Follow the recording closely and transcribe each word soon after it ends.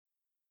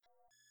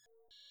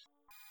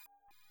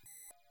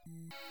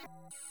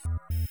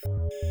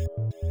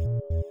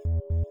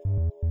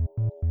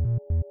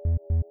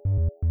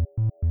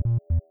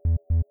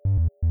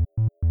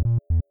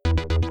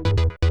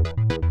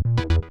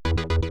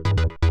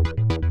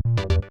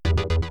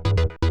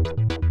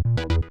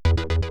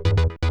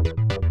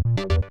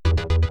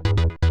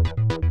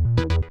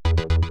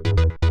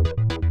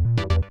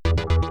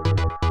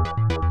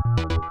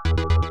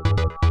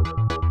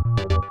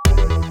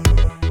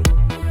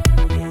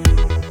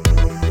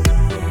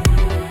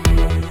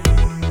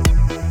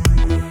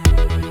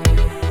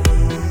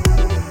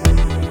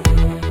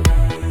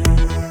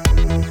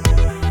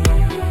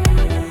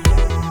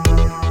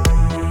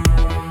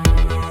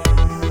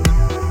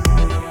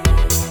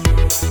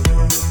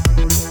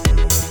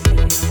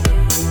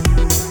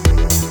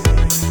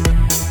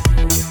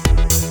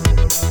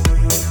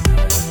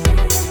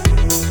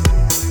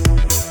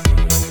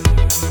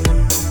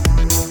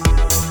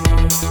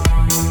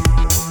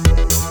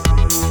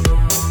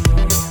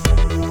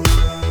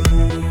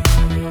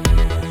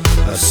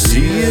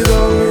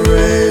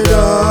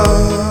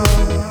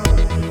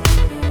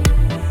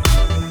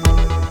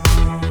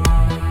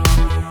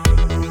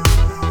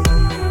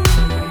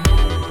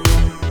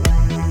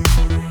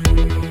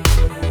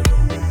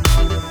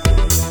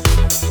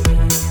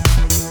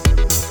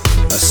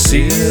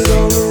See it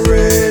on the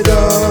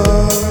radar.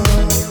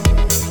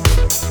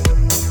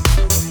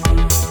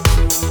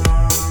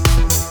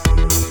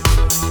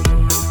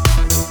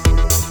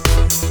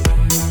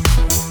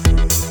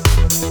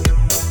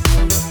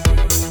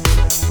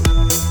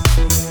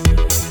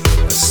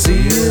 I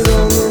see it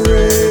on the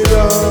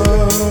radar.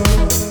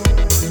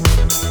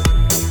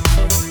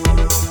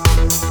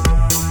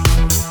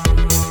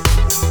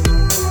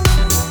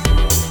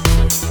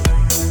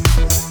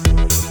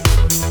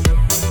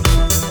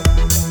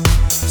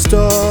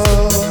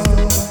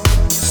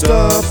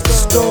 Stop the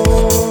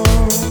storm.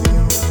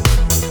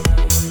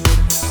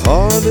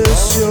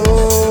 Harness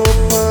your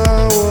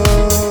power.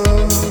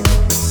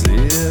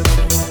 See it.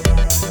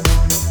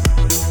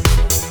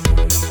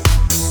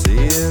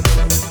 See it.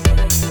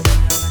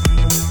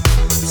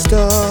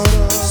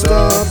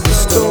 Stop the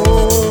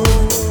storm.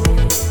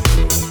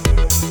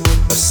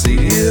 I see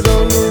it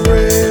on the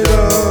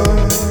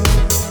radar.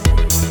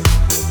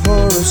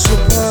 Harness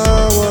your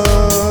power.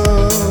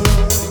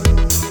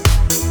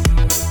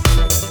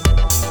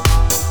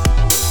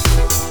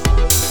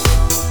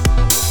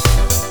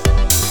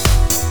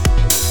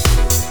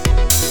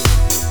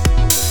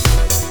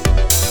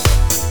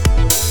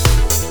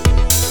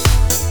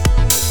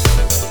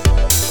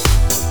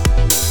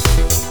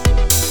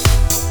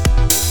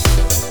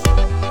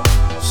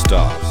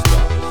 Stop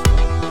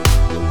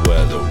the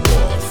weather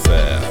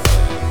warfare.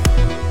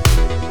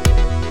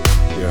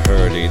 You're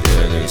hurting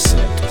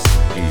innocent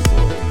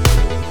people.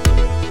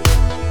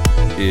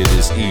 It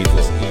is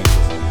evil.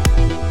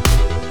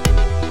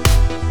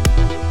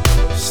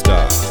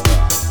 Stop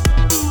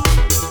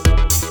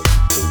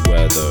the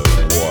weather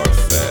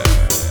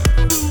warfare.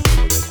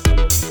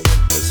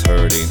 It's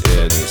hurting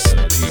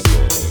innocent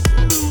people.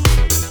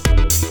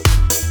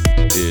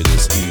 It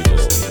is evil.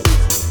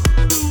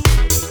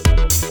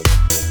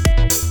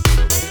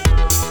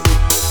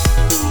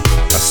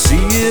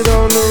 See it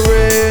on the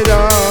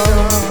radar.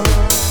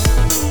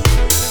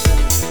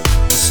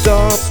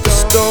 Stop the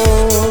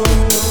storm.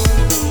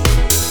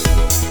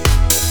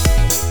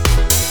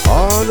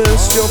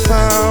 Harness your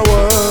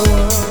power.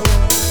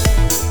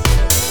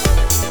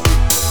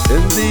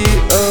 In the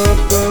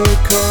upper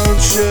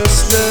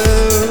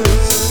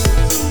consciousness,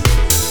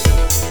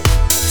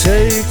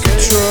 take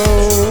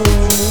control.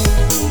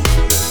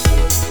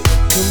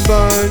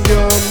 Combine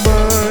your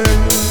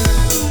minds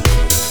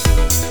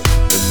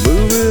and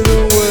move it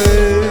away.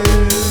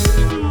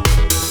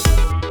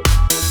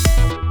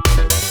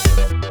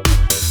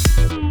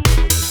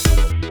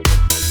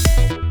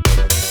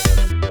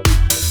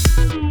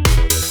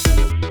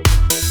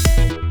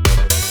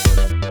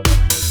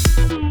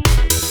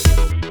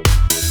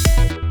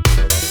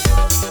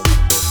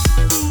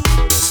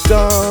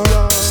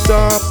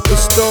 Stop the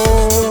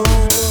storm.